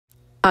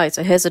Alright,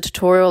 so here's a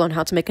tutorial on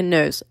how to make a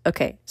nose.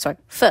 Okay, so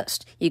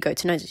first, you go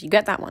to noses, you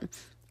get that one,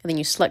 and then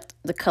you select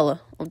the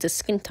color of the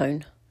skin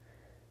tone.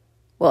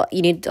 Well,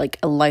 you need like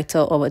a lighter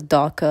or a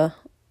darker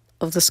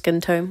of the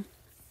skin tone.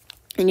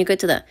 And you go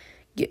to that.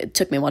 It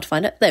took me a while to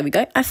find it. There we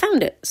go. I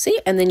found it. See?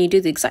 And then you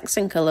do the exact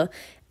same color,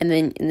 and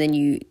then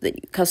you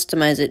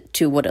customize it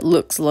to what it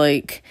looks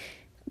like.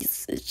 It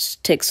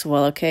just takes a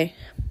while, okay?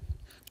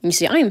 And you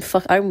see, I'm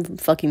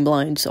fucking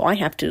blind, so I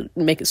have to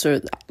make it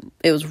so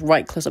it was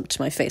right close up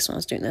to my face when I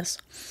was doing this.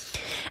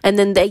 And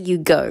then there you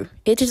go.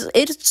 It is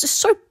just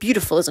so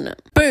beautiful, isn't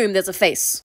it? Boom, there's a face.